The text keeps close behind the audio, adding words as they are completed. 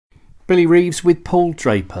Billy Reeves with Paul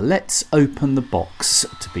Draper. Let's open the box.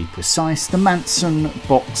 To be precise, the Mansun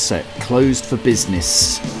box set, closed for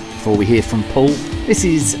business. Before we hear from Paul, this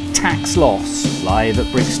is Tax Loss, live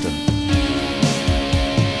at Brixton.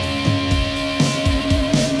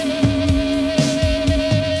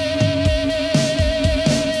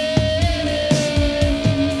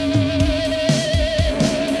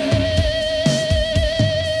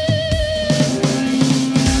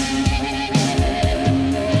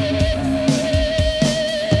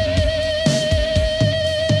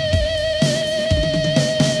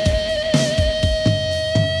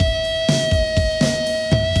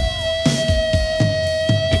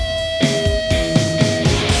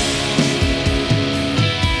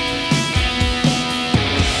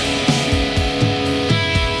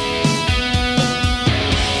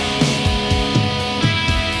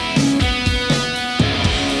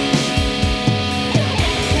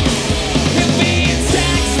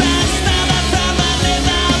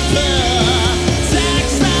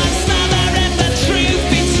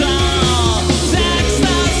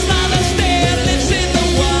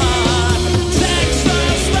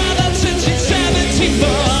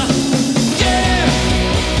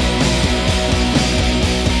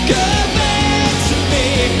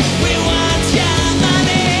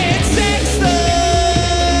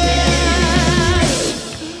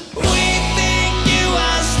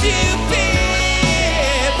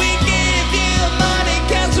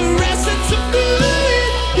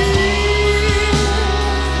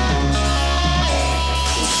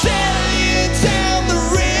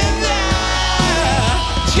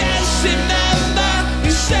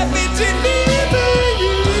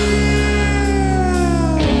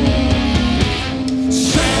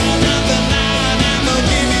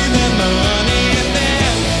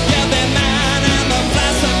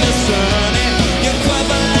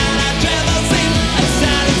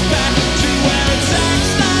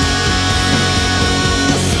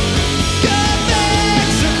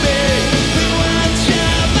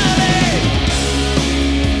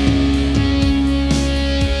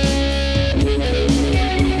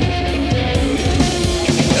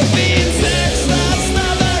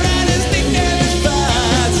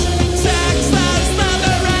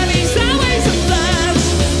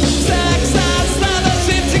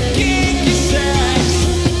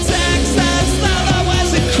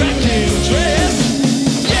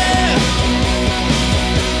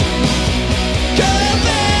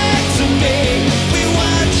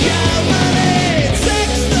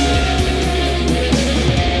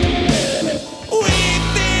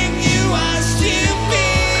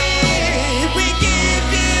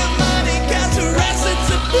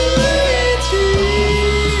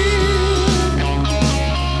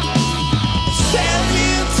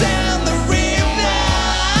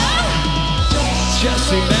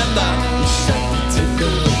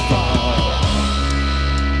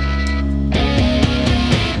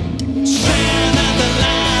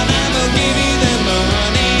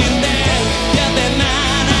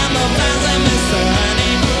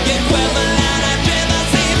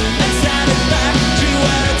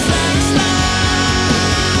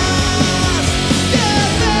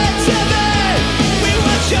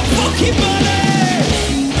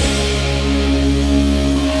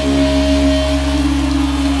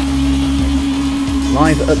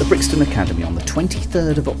 Live at the Brixton Academy on the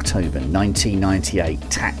 23rd of October 1998,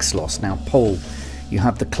 Tax Loss. Now, Paul, you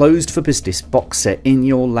have the closed for business box set in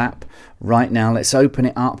your lap right now. Let's open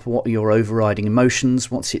it up. What are your overriding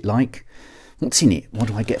emotions? What's it like? What's in it? What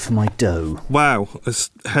do I get for my dough? Wow, it's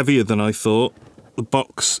heavier than I thought. The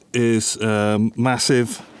box is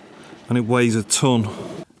massive and it weighs a ton.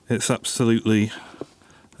 It's absolutely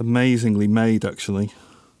amazingly made, actually.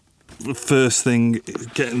 The first thing is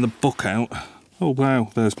getting the book out. Oh wow,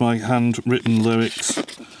 there's my handwritten lyrics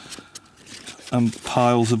and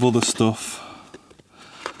piles of other stuff.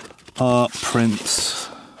 Art prints,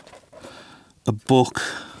 a book,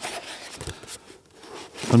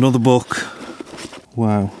 another book,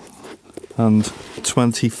 wow, and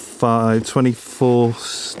 24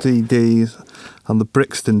 CDs and the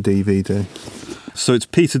Brixton DVD. So it's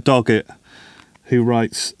Peter Doggett who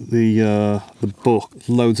writes the book,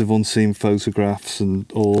 loads of unseen photographs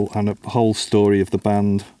and a whole story of the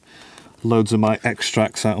band, loads of my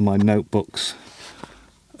extracts out of my notebooks.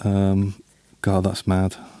 God, that's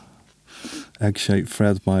mad. Egg-shaped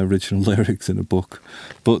Fred, my original lyrics in a book,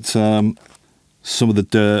 but some of the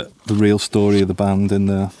dirt, the real story of the band in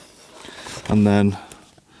there. And then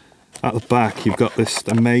at the back you've got this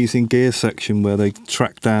amazing gear section where they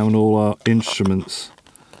track down all our instruments.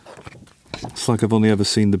 It's like I've only ever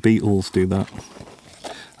seen the Beatles do that.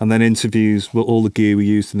 and then interviews, well, all the gear we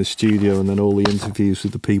used in the studio, and then all the interviews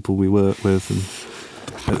with the people we worked with, and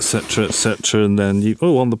etc., etc. And then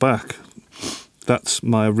on the back, that's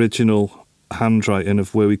my original handwriting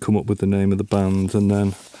of where we come up with the name of the band, and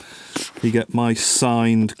then you get my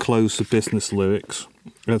signed Closed for Business lyrics.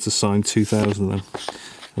 That's a signed 2000 then.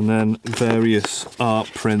 And then various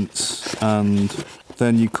art prints, and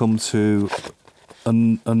then you come to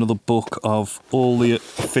another book of all the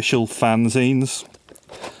official fanzines.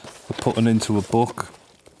 They're put into a book.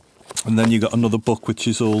 And then you got another book which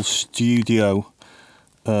is all studio,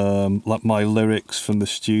 like my lyrics from the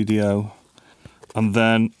studio. And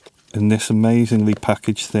then in this amazingly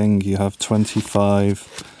packaged thing, you have 25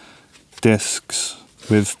 discs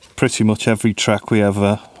with pretty much every track we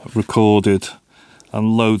ever recorded,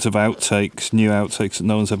 and loads of outtakes, new outtakes that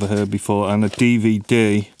no one's ever heard before, and a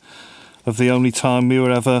DVD of the only time we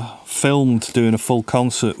were ever filmed doing a full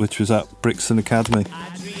concert, which was at Brixton Academy.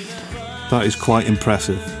 That is quite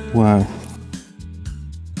impressive. Wow.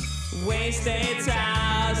 Wasted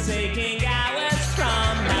hours, taking hours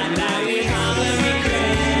from my life,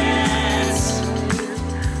 regrets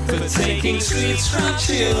for taking sweets from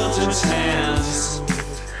children's hands.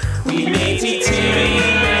 We may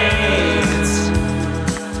deteriorate,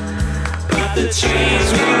 but the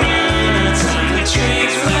trains will run on time. The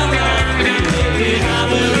trains will not be late. We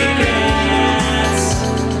harbor regrets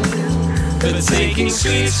for taking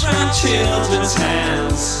sweets from children's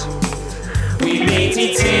hands. We may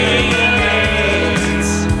deteriorate,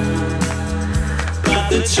 but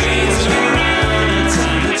the trains will run on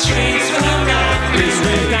time. The trains will not be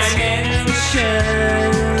late. Dimensions,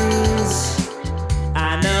 I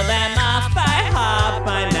know them off by heart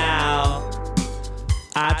by now.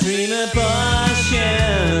 I dream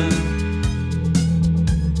abortion,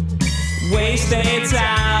 wasted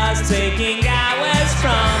hours, taking hours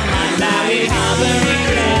from my life. Harbor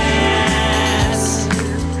regrets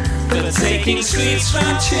for taking sweets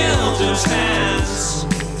from children's hands.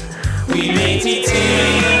 We may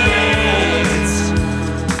deteriorate,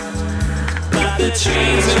 but the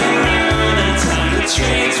trains will run on time. The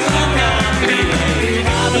trains will not be late.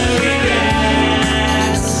 Harbor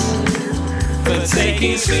regrets for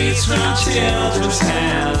taking sweets from children's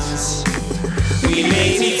hands. We may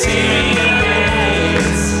deteriorate,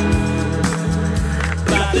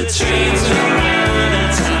 but the trains will run on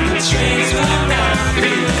time. The trains will not be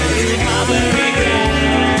late. Harbor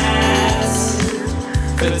regrets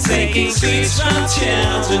for taking sweets from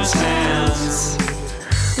children's hands.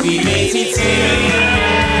 We may deteriorate,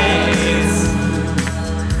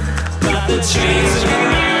 but the trains will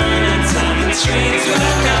run on time. The trains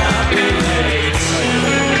will not be late.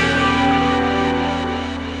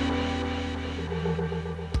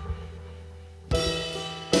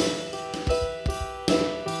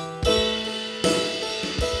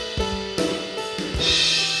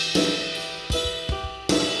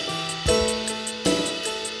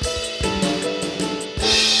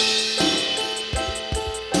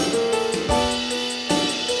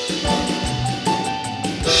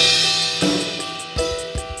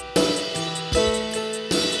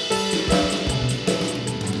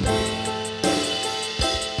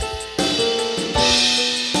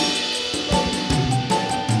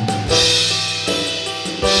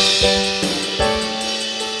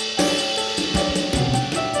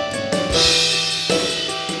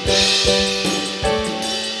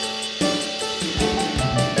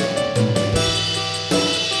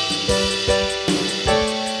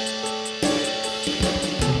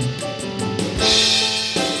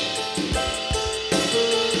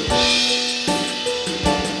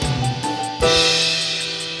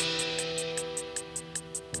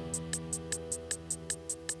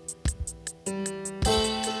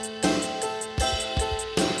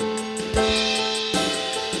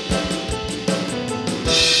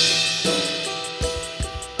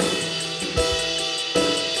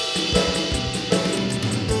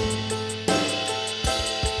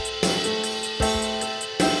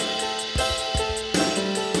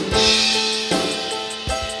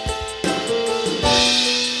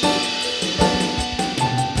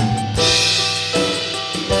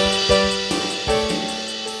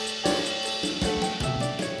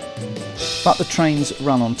 But the trains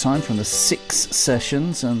run on time from the 6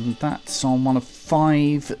 sessions, and that's on one of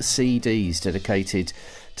 5 CDs dedicated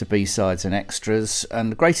to B-sides and extras.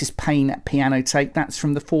 And the Greatest Pain piano take, that's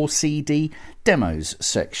from the 4 CD demos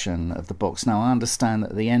section of the box. Now, I understand that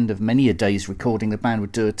at the end of many a day's recording, the band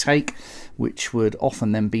would do a take, which would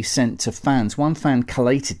often then be sent to fans. One fan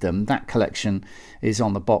collated them. That collection is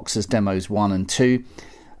on the box as demos 1 and 2.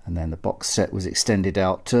 And then the box set was extended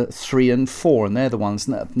out to 3 and 4, and they're the ones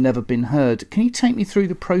that have never been heard. Can you take me through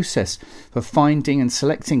the process for finding and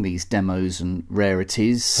selecting these demos and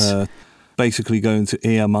rarities? Basically going to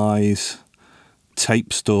EMI's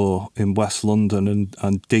tape store in West London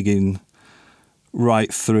and digging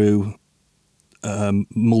right through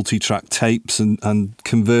multi-track tapes and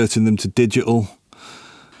converting them to digital,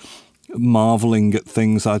 marvelling at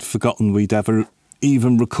things I'd forgotten we'd ever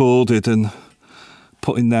even recorded and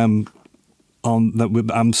putting them on.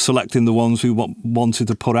 I'm selecting the ones we wanted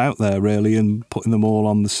to put out there, really, and putting them all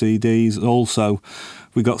on the CDs. And also,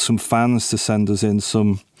 we got some fans to send us in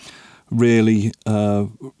some really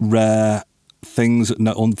rare things,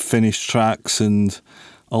 unfinished tracks and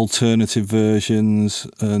alternative versions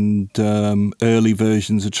and early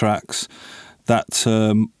versions of tracks that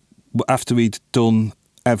after we'd done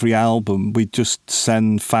every album, we'd just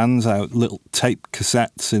send fans out little tape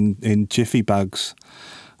cassettes in jiffy bags.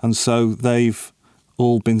 And so they've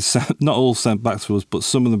all been sent, not all sent back to us, but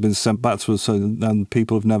some of them have been sent back to us, and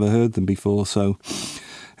people have never heard them before. So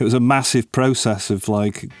it was a massive process of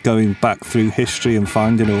like going back through history and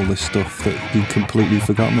finding all this stuff that you'd completely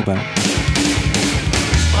forgotten about.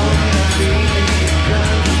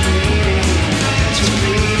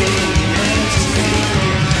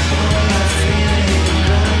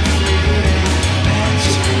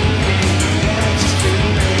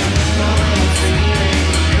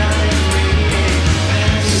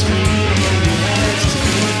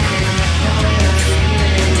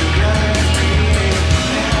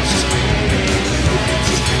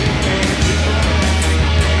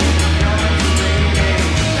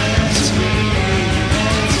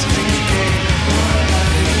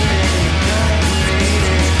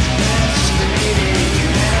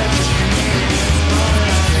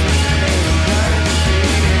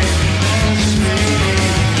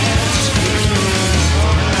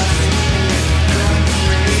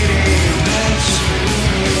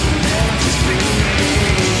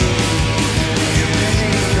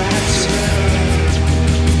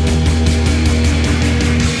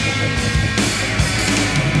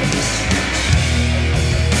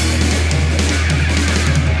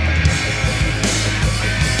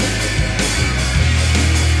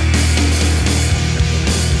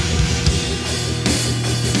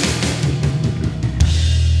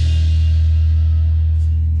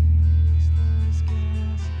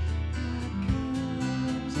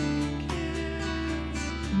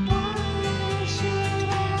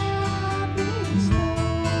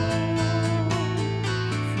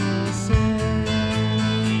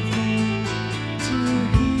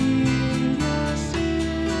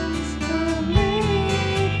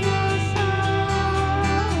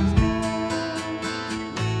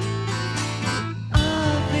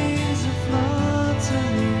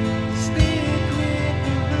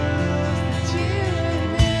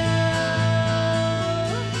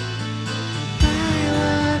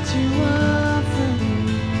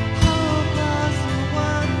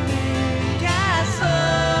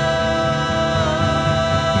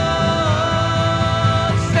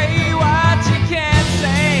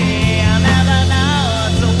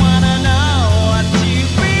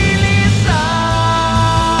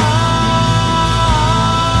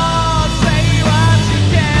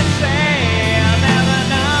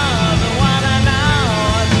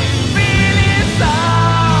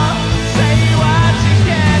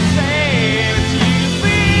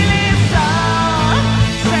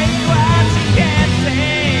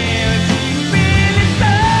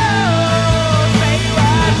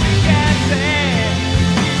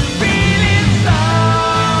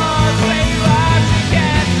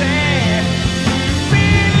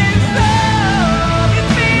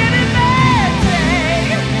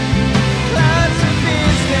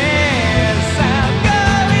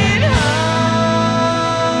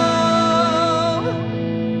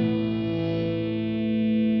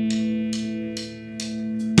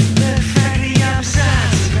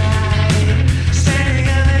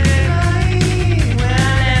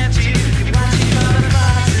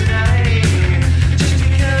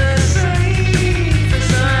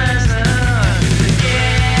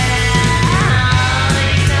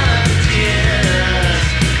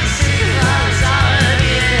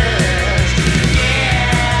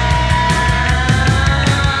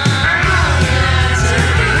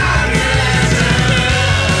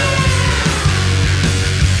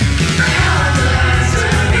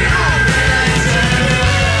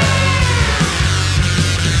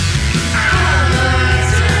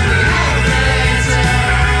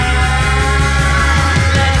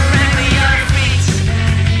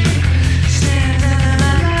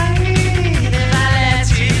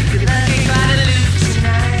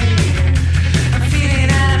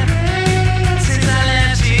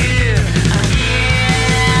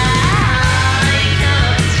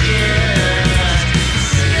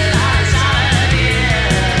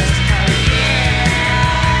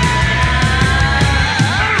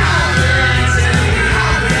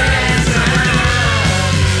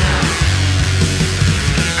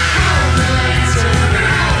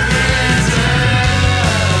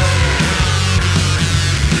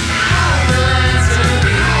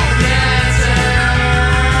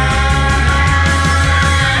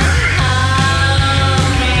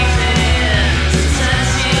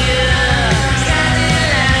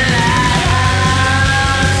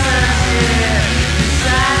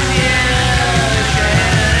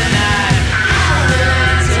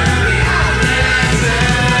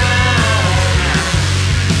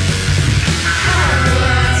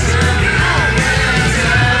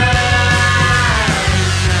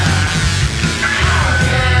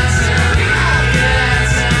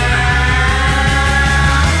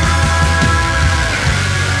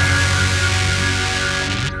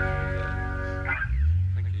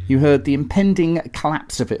 You heard the impending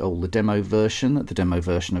collapse of it all, the demo version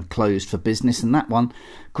of Closed for Business, and that one,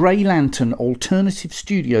 Grey Lantern alternative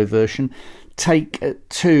studio version, Take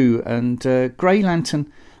 2. And Grey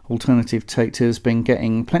Lantern alternative Take 2 has been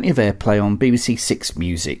getting plenty of airplay on BBC Six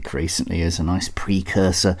Music recently as a nice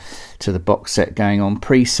precursor to the box set going on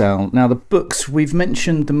pre-sale. Now the books, we've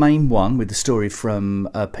mentioned the main one with the story from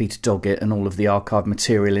Peter Doggett and all of the archive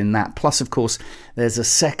material in that, plus of course there's a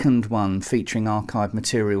second one featuring archive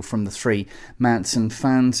material from the 3 Mansun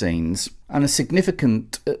fanzines, and a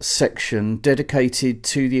significant section dedicated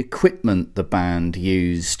to the equipment the band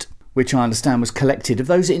used, which I understand was collected. Have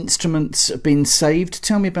those instruments been saved?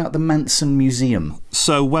 Tell me about the Mansun Museum.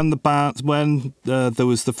 So when there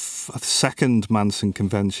was the second Mansun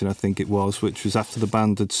convention, I think it was, which was after the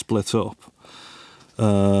band had split up,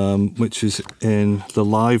 which was in the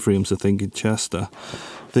live rooms, I think, in Chester,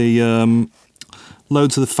 the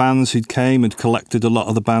loads of the fans who'd came had collected a lot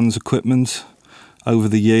of the band's equipment over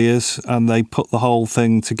the years, and they put the whole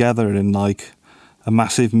thing together in like a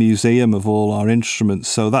massive museum of all our instruments.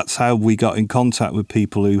 So that's how we got in contact with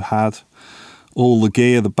people who had all the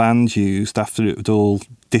gear the band used after it had all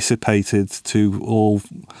dissipated to all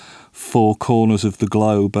 4 corners of the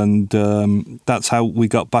globe. And that's how we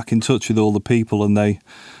got back in touch with all the people. And they,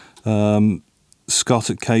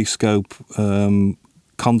 Scott at K-Scope,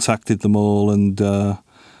 contacted them all and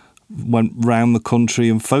went round the country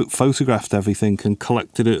and photographed everything and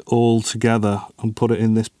collected it all together and put it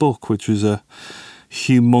in this book, which was a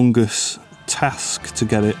humongous task to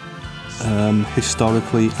get it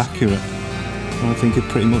historically accurate. And I think it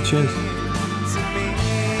pretty much is.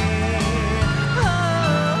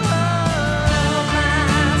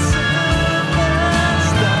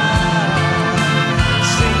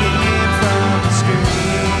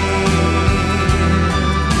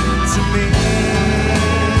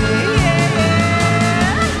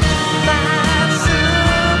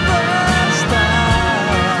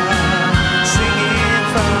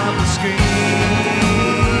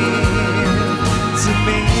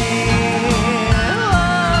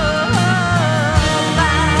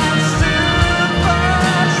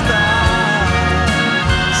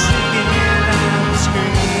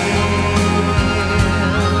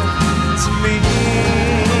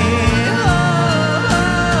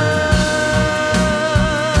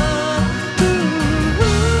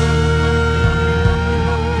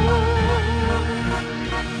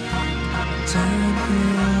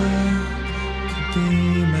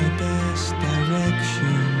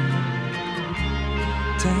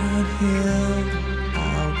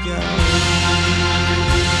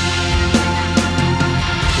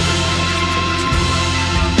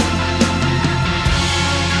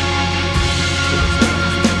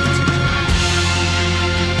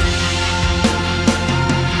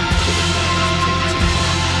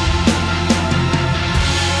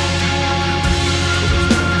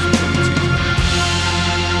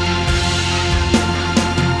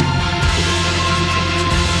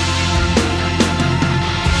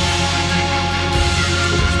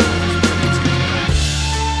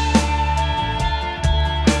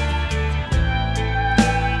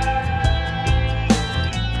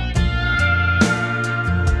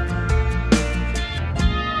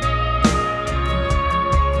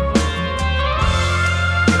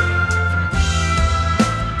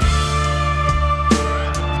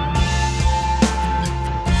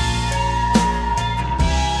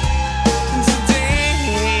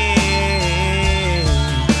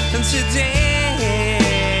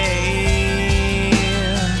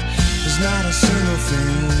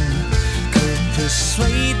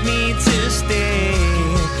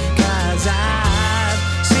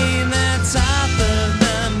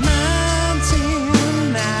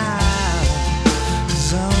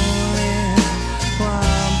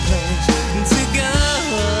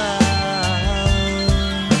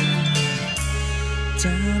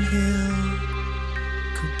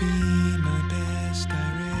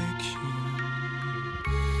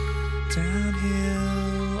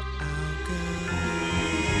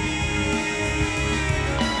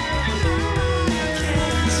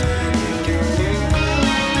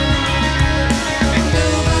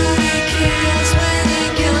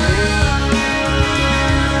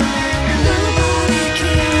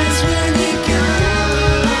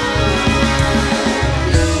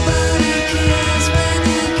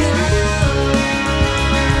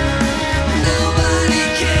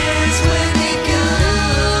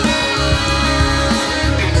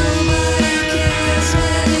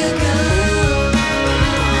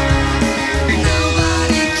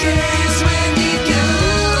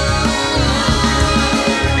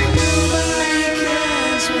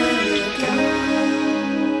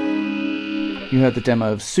 You heard the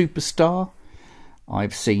demo of Superstar,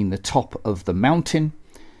 I've Seen the Top of the Mountain,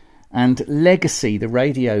 and Legacy, the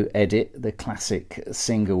radio edit, the classic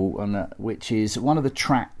single, which is one of the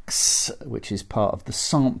tracks which is part of the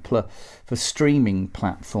sampler for streaming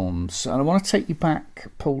platforms. And I want to take you back,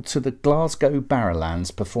 Paul, to the Glasgow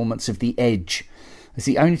Barrowlands performance of The Edge. It's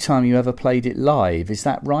the only time you ever played it live, is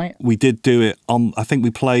that right? We did do it on, I think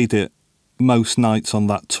we played it most nights on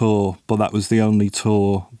that tour, but that was the only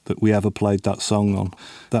tour that we ever played that song on.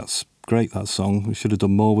 That's great, that song. We should have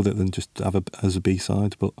done more with it than just have it as a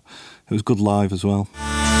B-side, but it was good live as well.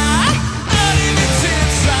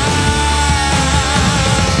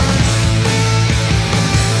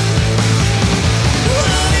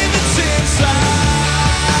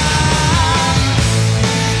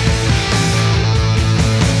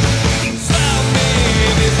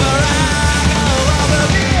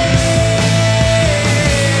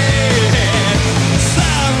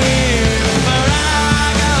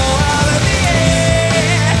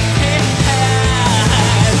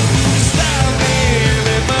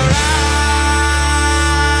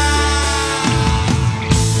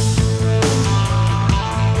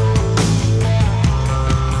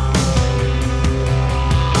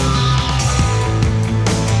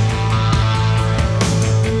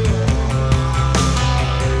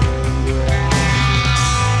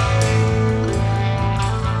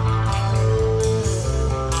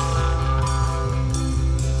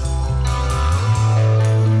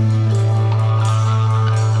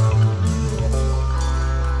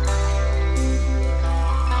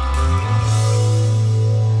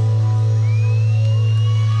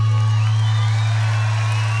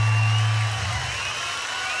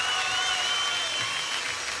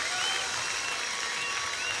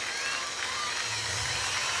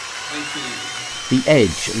 The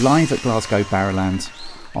Edge, live at Glasgow Barrowlands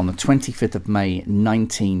on the 25th of May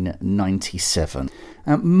 1997.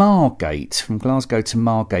 Margate, from Glasgow to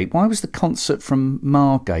Margate. Why was the concert from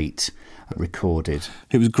Margate recorded?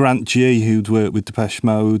 It was Grant G, who'd worked with Depeche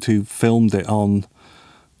Mode, who filmed it on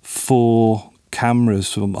 4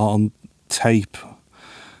 cameras on tape.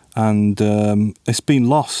 And it's been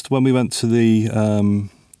lost. When we went to the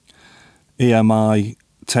EMI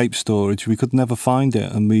tape storage, we could never find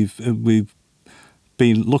it, and we've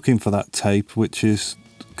been looking for that tape, which is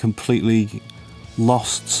completely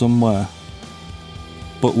lost somewhere.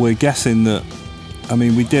 But we're guessing that, I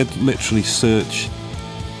mean, we did literally search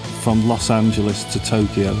from Los Angeles to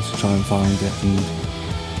Tokyo to try and find it, and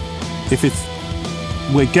if it's,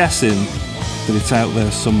 we're guessing that it's out there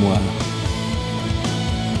somewhere.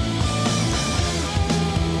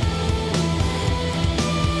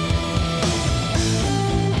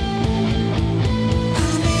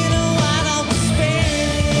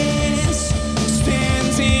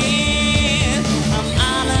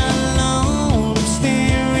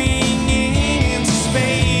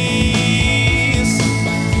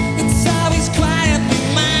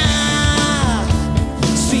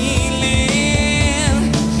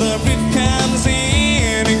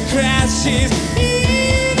 Crash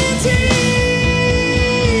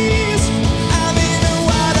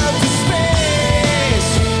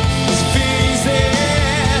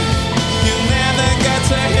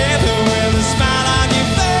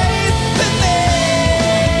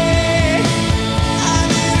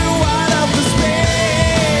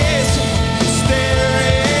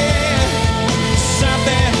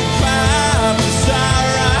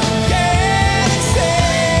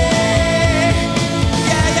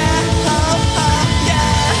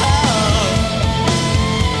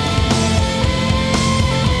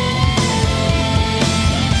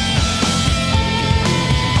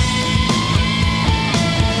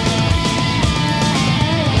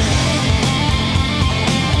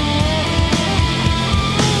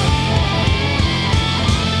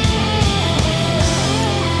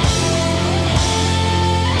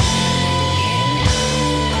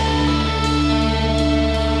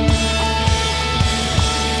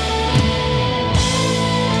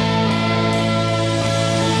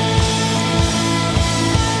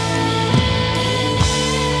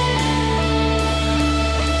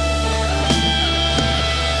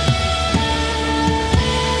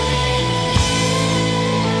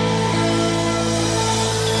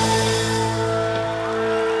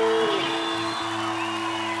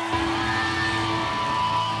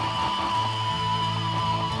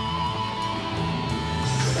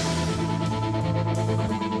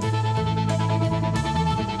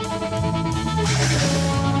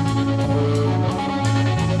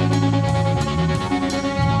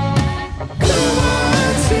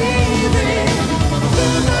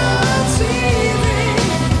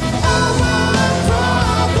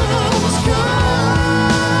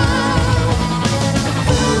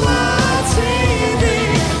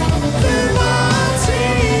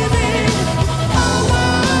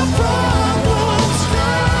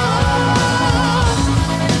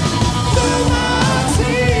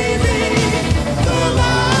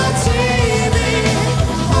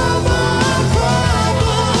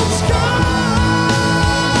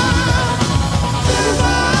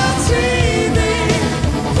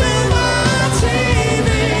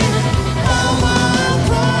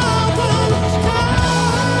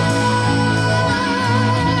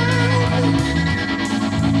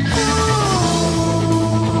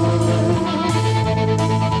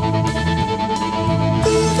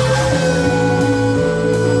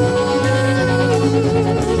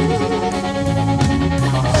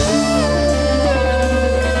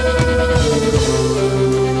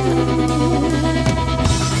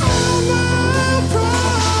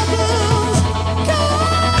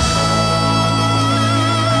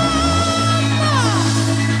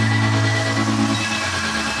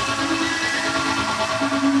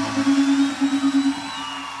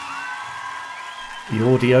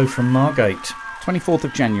audio from Margate. 24th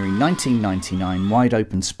of January 1999, wide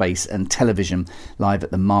open space and television live at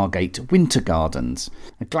the Margate Winter Gardens.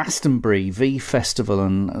 A Glastonbury, V Festival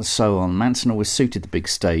and so on. Mansun always suited the big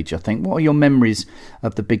stage, I think. What are your memories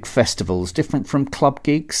of the big festivals? Different from club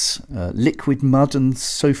gigs, liquid mud and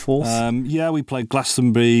so forth? Yeah, we played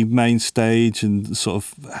Glastonbury main stage and sort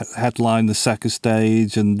of headlined the second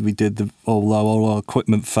stage, and we did although all our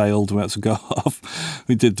equipment failed, we had to go off.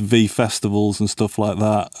 We did the V festivals and stuff like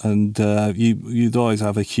that, and you'd always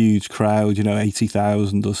have a huge crowd,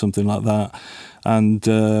 80,000 or something like that.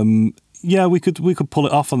 And yeah, we could pull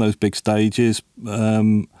it off on those big stages.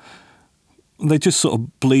 They just sort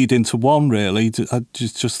of bleed into one, really.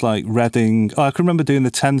 Just like Reading. I can remember doing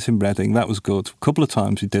the tent in Reading. That was good. A couple of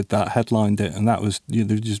times we did that, headlined it, and that was, they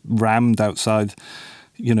just rammed outside,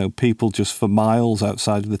 people just for miles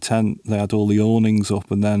outside of the tent. They had all the awnings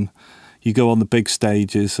up, and then you go on the big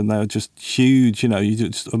stages and they're just huge, you're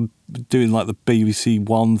just doing like the BBC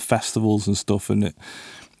One festivals and stuff, and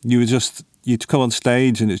you'd come on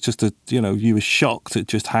stage and it's just you were shocked at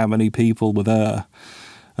just how many people were there.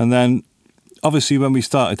 And then obviously when we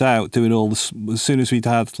started out doing all this, as soon as we'd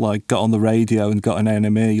had got on the radio and got an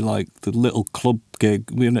NME, like the little club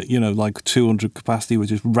gig, like 200 capacity, were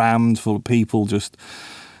just rammed full of people, just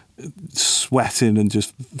sweating and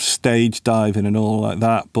just stage diving and all like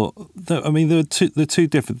that. But there were two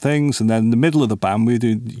different things. And then in the middle of the band, we were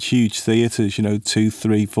doing huge theatres, 2,000,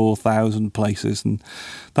 3,000, 4,000 places, and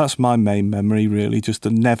that's my main memory, really, just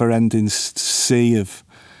a never-ending sea of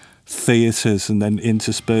theatres, and then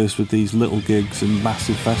interspersed with these little gigs and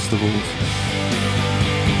massive festivals.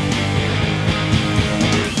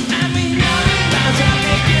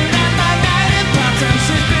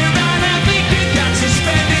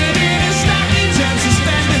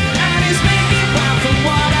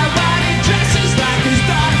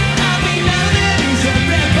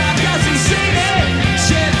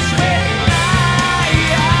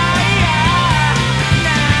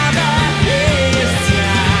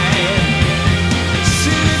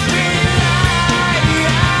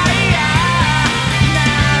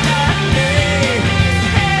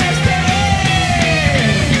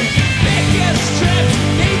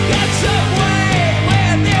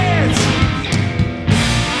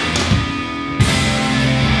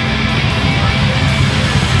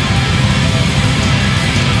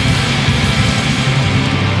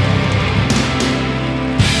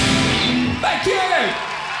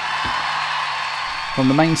 From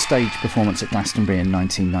the main stage performance at Glastonbury in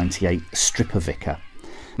 1998, Stripper Vicar.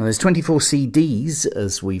 Now there's 24 CDs,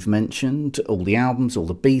 as we've mentioned, all the albums, all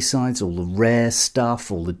the B-sides, all the rare stuff,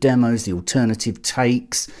 all the demos, the alternative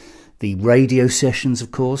takes, the radio sessions, of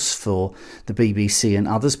course, for the BBC and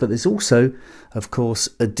others, but there's also, of course,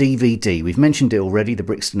 a DVD. We've mentioned it already, the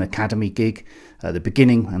Brixton Academy gig at the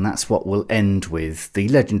beginning, and that's what we'll end with, the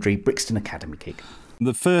legendary Brixton Academy gig.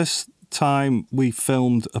 The first time we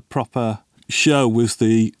filmed a proper show was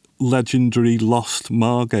the legendary Lost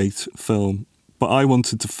Margate film, but I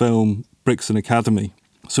wanted to film Brixton Academy,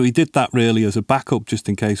 so we did that really as a backup just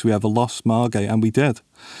in case we ever lost Margate, and we did.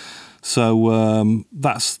 So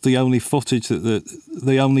that's the only footage,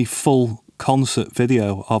 the only full concert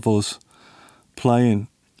video of us playing.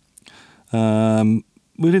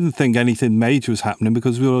 We didn't think anything major was happening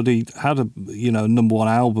because we already had a #1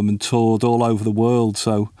 album and toured all over the world,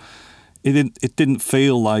 so it didn't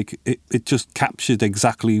feel like it just captured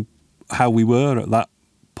exactly how we were at that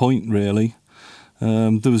point, really.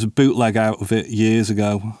 There was a bootleg out of it years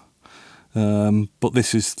ago, but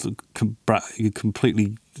this is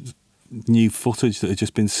completely new footage that had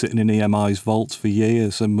just been sitting in EMI's vaults for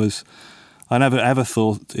years, and I never ever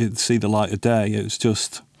thought it'd see the light of day. It was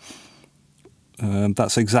just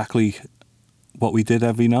that's exactly what we did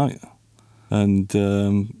every night. And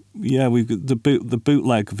yeah, the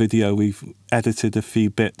bootleg video, we've edited a few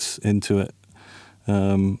bits into it.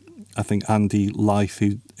 I think Andy Lyth,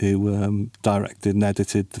 who directed and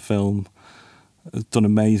edited the film, has done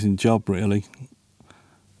an amazing job, really.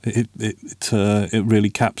 It really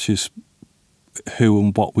captures who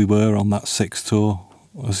and what we were on that 6th tour.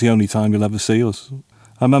 It's the only time you'll ever see us.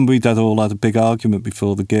 I remember we'd all had a big argument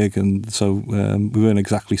before the gig, and so we weren't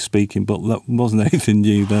exactly speaking, but that wasn't anything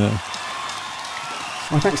new there.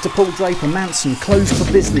 My thanks to Paul Draper. Mansun, closed for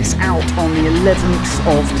business, out on the 11th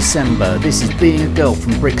of December. This is Being a Girl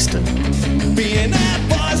from Brixton. Being that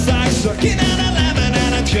boy's like sucking on a lemon,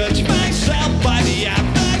 and I judge myself by the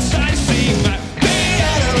apples I see. My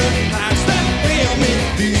better has that feel me,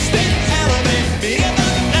 these things elevate me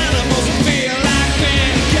above animals and feel like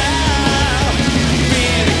being a girl.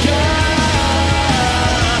 Being a girl.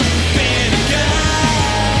 Being a girl.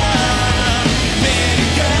 Being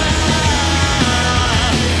a girl.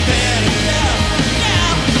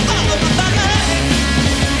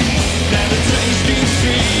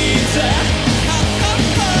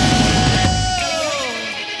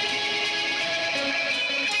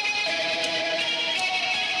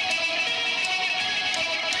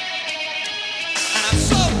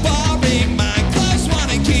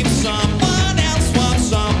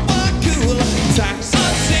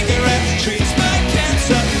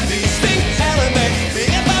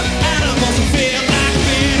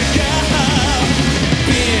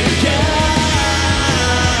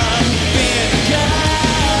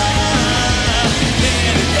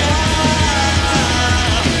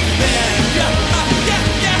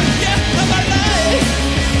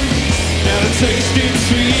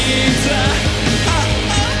 streets.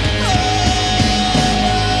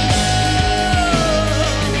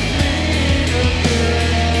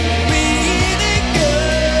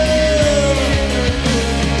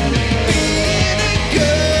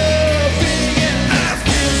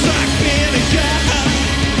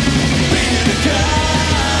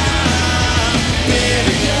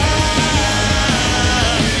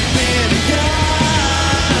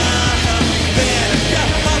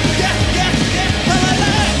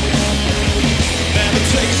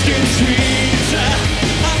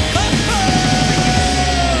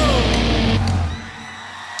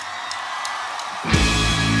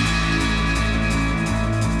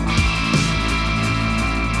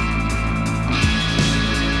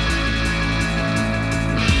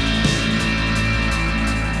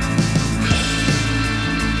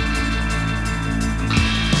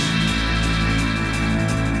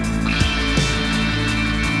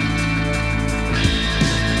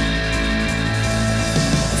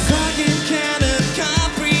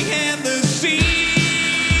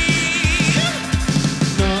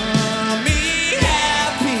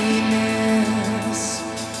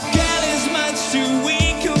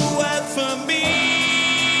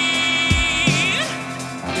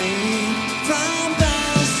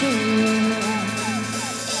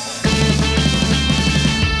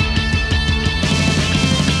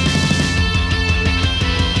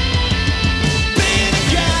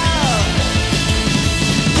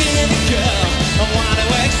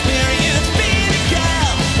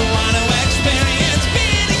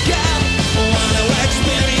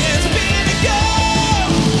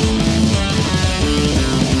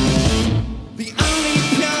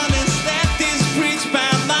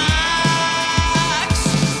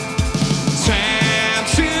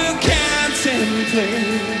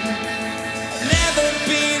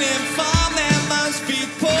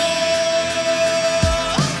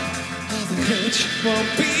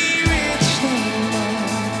 Won't be